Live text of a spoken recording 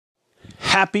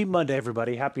Happy Monday,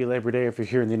 everybody. Happy Labor Day if you're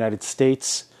here in the United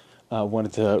States.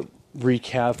 Wanted to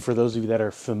recap for those of you that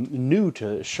are new to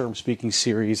SHRM Speaking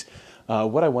Series.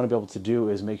 What I want to be able to do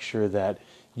is make sure that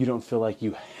you don't feel like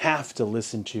you have to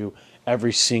listen to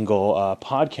every single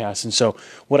podcast. And so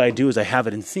what I do is I have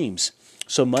it in themes.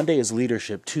 So Monday is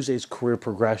leadership, Tuesday's career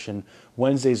progression,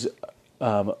 Wednesday's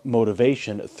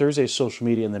motivation, Thursday social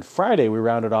media, and then Friday we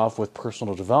round it off with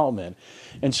personal development.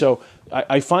 And so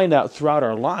I find out throughout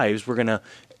our lives we're going to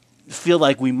feel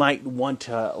like we might want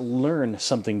to learn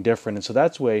something different. And so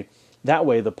that way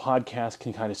the podcast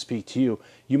can kind of speak to you.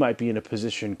 You might be in a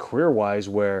position career-wise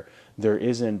where there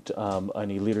isn't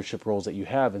any leadership roles that you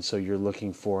have, and so you're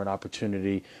looking for an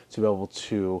opportunity to be able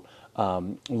to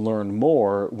learn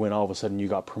more when all of a sudden you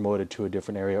got promoted to a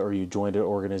different area or you joined an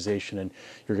organization and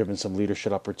you're given some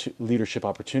leadership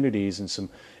opportunities and some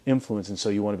influence. And so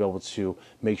you want to be able to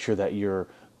make sure that you're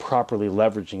properly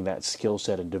leveraging that skill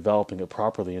set and developing it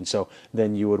properly. And so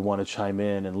then you would want to chime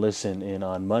in and listen in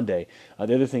on Monday.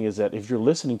 The other thing is that if you're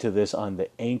listening to this on the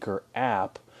Anchor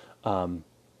app,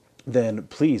 then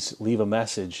please leave a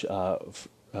message,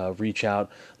 reach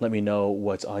out, let me know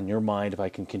what's on your mind, if I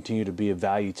can continue to be of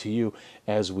value to you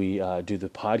as we do the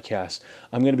podcast.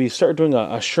 I'm going to start doing a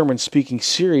SHRM Speaking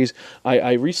series.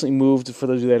 I recently moved, for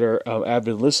those of you that are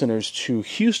avid listeners, to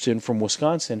Houston from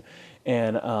Wisconsin,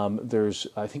 and there's,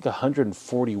 I think,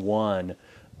 141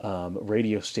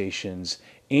 radio stations,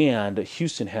 and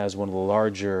Houston has one of the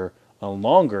longer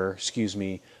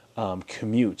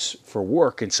commutes for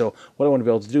work. And so what I want to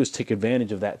be able to do is take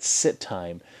advantage of that sit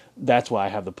time. That's why I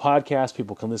have the podcast.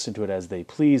 People can listen to it as they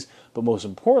please. But most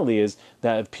importantly is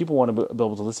that if people want to be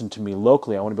able to listen to me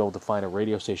locally, I want to be able to find a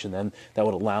radio station then that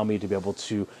would allow me to be able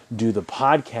to do the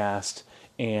podcast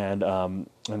and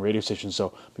radio stations. So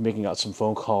I'll be making out some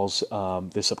phone calls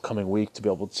this upcoming week to be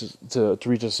able to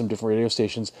reach out some different radio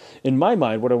stations. In my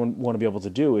mind, what I want to be able to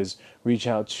do is reach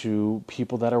out to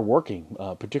people that are working,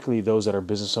 particularly those that are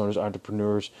business owners,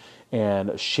 entrepreneurs,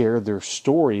 and share their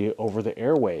story over the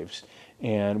airwaves.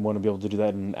 And want to be able to do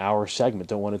that in an hour segment.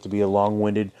 Don't want it to be a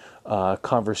long-winded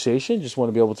conversation. Just want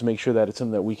to be able to make sure that it's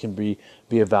something that we can be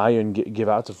of value and give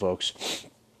out to folks.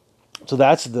 So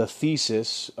that's the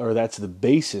thesis, or that's the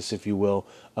basis, if you will,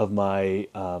 of my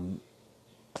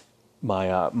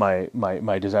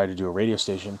my desire to do a radio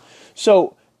station.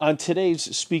 So on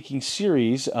today's speaking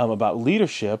series about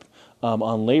leadership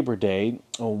on Labor Day,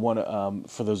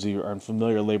 for those of you who are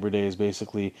unfamiliar, Labor Day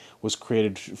was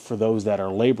created for those that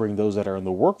are laboring, those that are in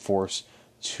the workforce,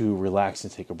 to relax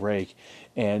and take a break.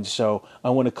 And so I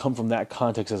want to come from that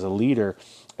context as a leader.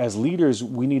 As leaders,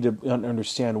 we need to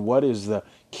understand what is the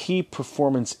key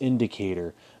performance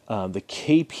indicator, the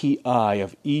KPI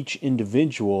of each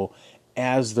individual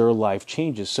as their life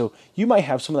changes. So you might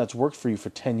have someone that's worked for you for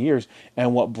 10 years,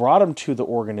 and what brought them to the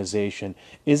organization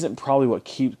isn't probably what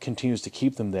continues to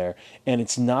keep them there. And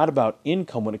it's not about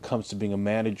income when it comes to being a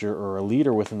manager or a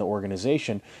leader within the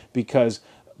organization, because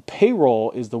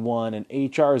payroll is the one and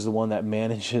HR is the one that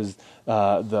manages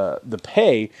the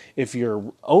pay. If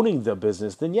you're owning the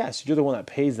business, then yes, you're the one that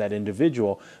pays that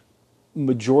individual.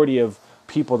 Majority of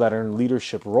people that are in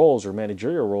leadership roles or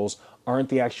managerial roles aren't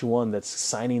the actual one that's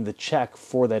signing the check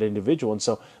for that individual. And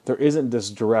so there isn't this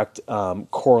direct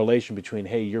correlation between,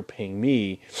 hey, you're paying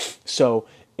me. So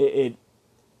it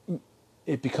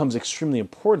becomes extremely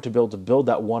important to be able to build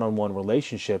that one-on-one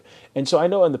relationship. And so I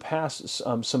know in the past,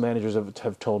 some managers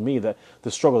have told me that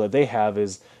the struggle that they have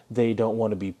is they don't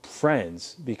want to be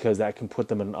friends because that can put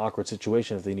them in an awkward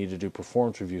situation if they need to do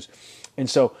performance reviews. And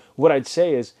so what I'd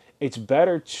say is it's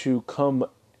better to come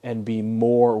and be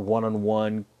more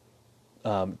one-on-one,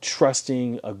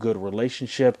 trusting, a good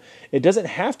relationship. It doesn't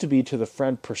have to be to the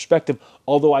friend perspective,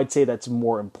 although I'd say that's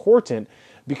more important,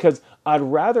 because I'd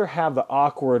rather have the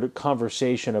awkward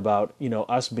conversation about,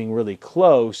 us being really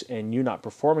close and you not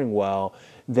performing well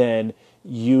than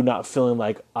you not feeling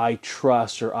like I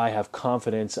trust or I have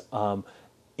confidence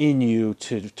in you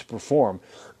to perform.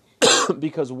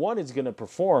 Because one is going to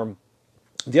perform.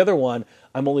 The other one,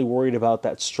 I'm only worried about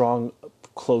that strong,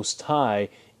 close tie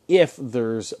if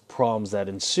there's problems that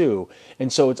ensue.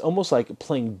 And so it's almost like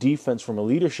playing defense from a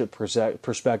leadership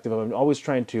perspective. I'm always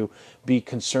trying to be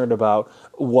concerned about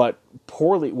what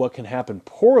can happen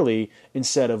poorly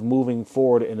instead of moving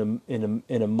forward in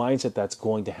a mindset that's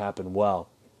going to happen well.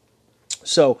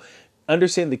 So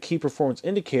understand the key performance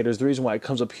indicators. The reason why it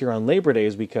comes up here on Labor Day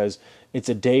is because it's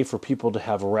a day for people to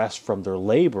have rest from their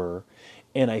labor.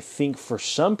 And I think for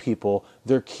some people,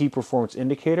 their key performance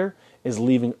indicator is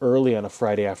leaving early on a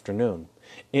Friday afternoon.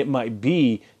 It might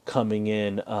be coming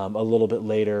in a little bit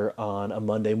later on a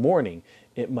Monday morning.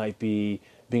 It might be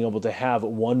being able to have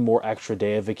one more extra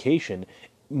day of vacation.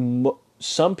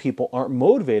 Some people aren't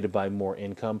motivated by more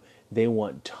income, they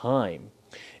want time.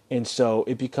 And so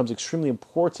it becomes extremely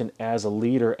important as a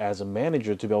leader, as a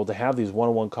manager, to be able to have these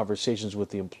one-on-one conversations with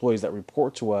the employees that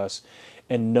report to us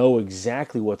and know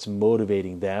exactly what's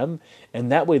motivating them. And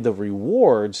that way the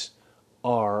rewards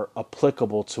are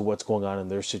applicable to what's going on in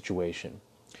their situation.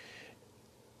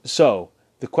 So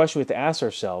the question we have to ask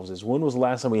ourselves is, when was the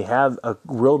last time we had a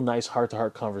real nice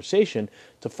heart-to-heart conversation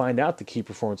to find out the key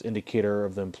performance indicator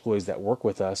of the employees that work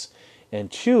with us? And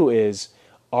two is,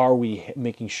 are we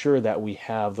making sure that we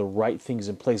have the right things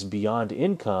in place beyond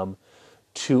income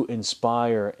to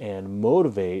inspire and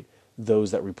motivate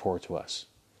those that report to us?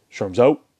 Sherm's out.